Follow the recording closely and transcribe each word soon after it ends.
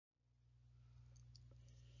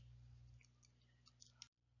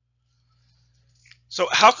So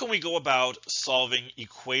how can we go about solving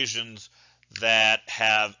equations that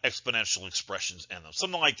have exponential expressions in them?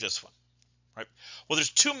 Something like this one, right? Well, there's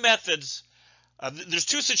two methods. There's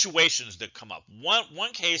two situations that come up.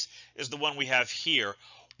 One case is the one we have here,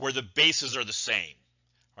 where the bases are the same,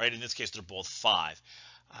 right? In this case, they're both 5.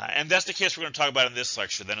 And that's the case we're going to talk about in this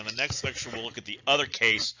lecture. Then in the next lecture, we'll look at the other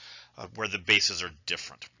case where the bases are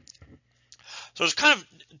different. So there's kind of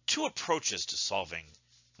two approaches to solving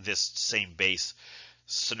this same base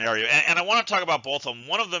scenario. And I want to talk about both of them.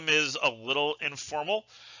 One of them is a little informal,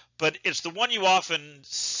 but it's the one you often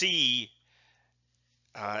see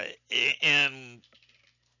in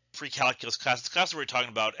pre-calculus classes, classes where we're talking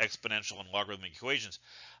about exponential and logarithmic equations,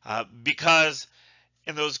 because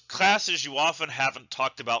in those classes you often haven't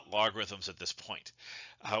talked about logarithms at this point,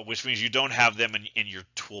 which means you don't have them in your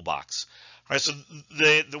toolbox. All right, so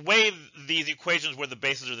the way these equations where the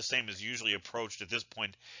bases are the same is usually approached at this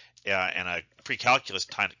point in a pre-calculus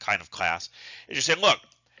kind of class is you're saying, look,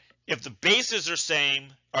 if the bases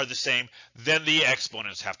are the same, then the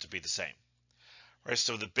exponents have to be the same. Right,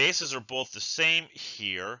 so the bases are both the same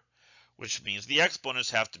here, which means the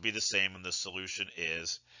exponents have to be the same, and the solution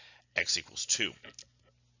is x equals 2.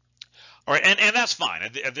 All right, and that's fine.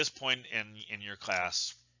 At this point in your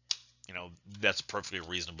class, you know, that's a perfectly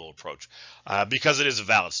reasonable approach because it is a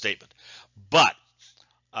valid statement. But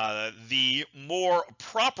the more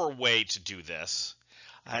proper way to do this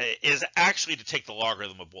is actually to take the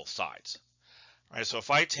logarithm of both sides. All right, so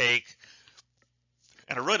if I take,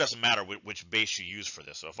 and it really doesn't matter which base you use for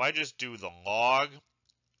this. So if I just do the log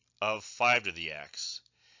of 5 to the x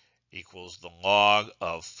equals the log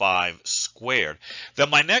of 5 squared, then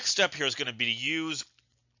my next step here is going to be to use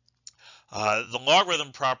the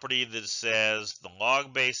logarithm property that says the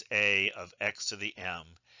log base a of x to the m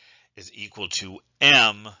is equal to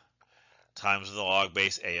m times the log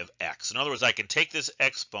base a of x. In other words, I can take this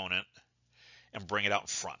exponent and bring it out in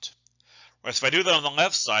front. Right, so if I do that on the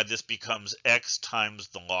left side, this becomes x times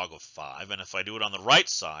the log of 5. And if I do it on the right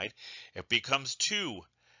side, it becomes 2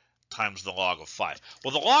 times the log of 5.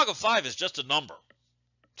 Well, the log of 5 is just a number.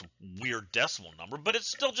 It's a weird decimal number, but it's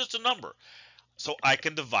still just a number. So I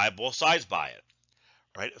can divide both sides by it.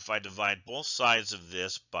 Right? If I divide both sides of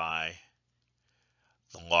this by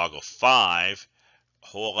the log of 5, a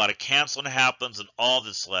whole lot of canceling happens, and all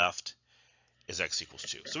that's left is x equals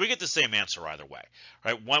 2. So we get the same answer either way.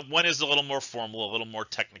 Right? One is a little more formal, a little more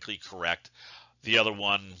technically correct. The other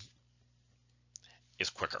one is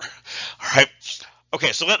quicker. All right.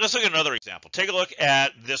 Okay, so let's look at another example. Take a look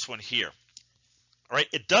at this one here. All right,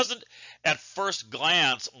 it doesn't at first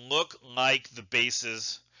glance look like the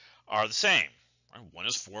bases are the same. Right? One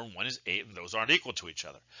is 4 and one is 8, and those aren't equal to each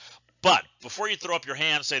other. But before you throw up your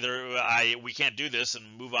hand, say we can't do this,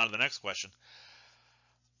 and move on to the next question,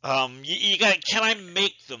 can I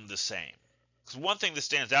make them the same? Because one thing that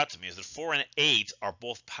stands out to me is that 4 and 8 are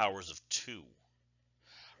both powers of 2.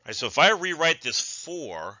 Right, so if I rewrite this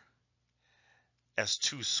 4 as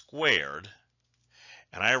 2 squared,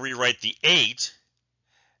 and I rewrite the 8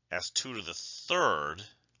 as 2 to the third,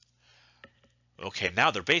 okay, now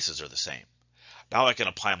their bases are the same. Now I can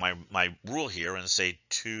apply my rule here and say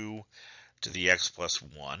 2 to the x plus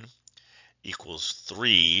 1 equals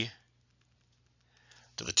 3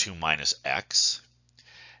 to the 2 minus x.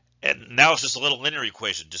 And now it's just a little linear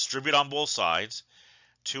equation. Distribute on both sides.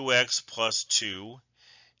 2x plus 2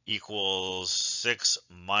 equals 6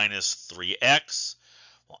 minus 3x.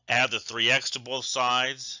 We'll add the 3x to both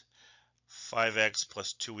sides. 5x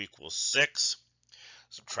plus 2 equals 6.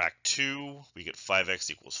 Subtract 2. We get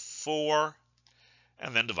 5x equals 4.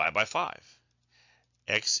 And then divide by 5.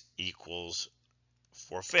 X equals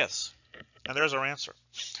 4/5. And there's our answer.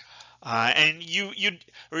 And you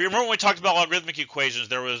remember when we talked about logarithmic equations,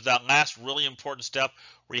 there was that last really important step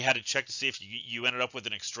where you had to check to see if you ended up with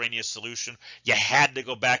an extraneous solution. You had to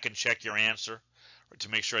go back and check your answer to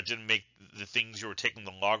make sure it didn't make the things you were taking the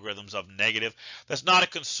logarithms of negative. That's not a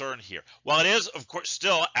concern here. While it is, of course,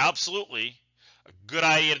 still absolutely a good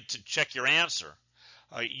idea to check your answer,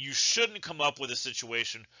 you shouldn't come up with a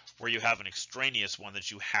situation where you have an extraneous one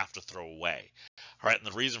that you have to throw away. All right, and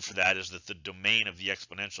the reason for that is that the domain of the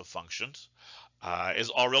exponential functions is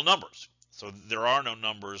all real numbers. So there are no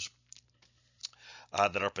numbers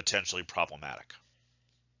that are potentially problematic.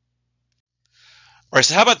 All right,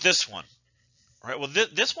 so how about this one? All right, well,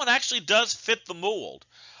 this one actually does fit the mold.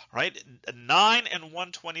 Right, 9 and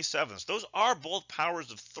 1/27. Those are both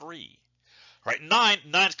powers of 3. Right, 9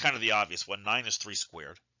 is kind of the obvious one. 9 is 3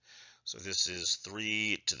 squared. So this is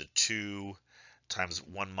 3 to the 2 times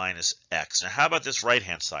 1 minus x. Now, how about this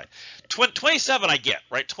right-hand side? 27 I get,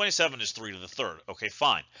 right? 27 is 3 to the third. Okay,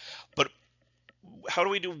 fine. But how do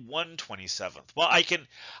we do 1/27th? Well, I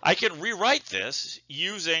can rewrite this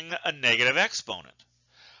using a negative exponent,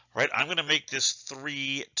 right? I'm going to make this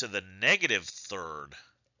 3 to the negative third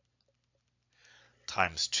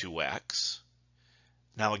times 2x.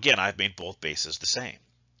 Now again, I've made both bases the same.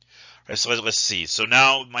 Right, so let's see. So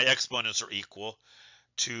now my exponents are equal.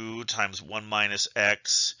 2 times 1 minus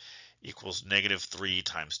x equals negative 3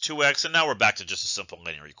 times 2x. And now we're back to just a simple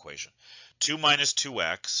linear equation. 2 minus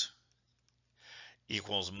 2x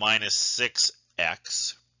equals minus 6x.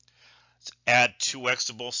 Let's add 2x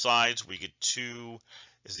to both sides. We get 2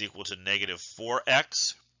 is equal to negative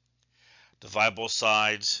 4x. Divide both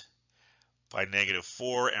sides by negative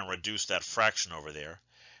 4 and reduce that fraction over there.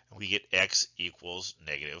 And we get x equals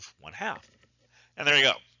negative 1/2. And there you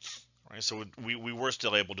go. All right, so we were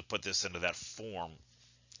still able to put this into that form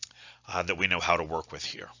that we know how to work with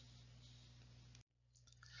here.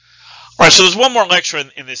 All right, so there's one more lecture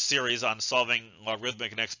in this series on solving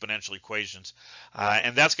logarithmic and exponential equations,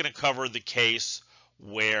 and that's going to cover the case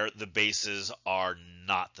where the bases are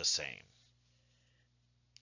not the same.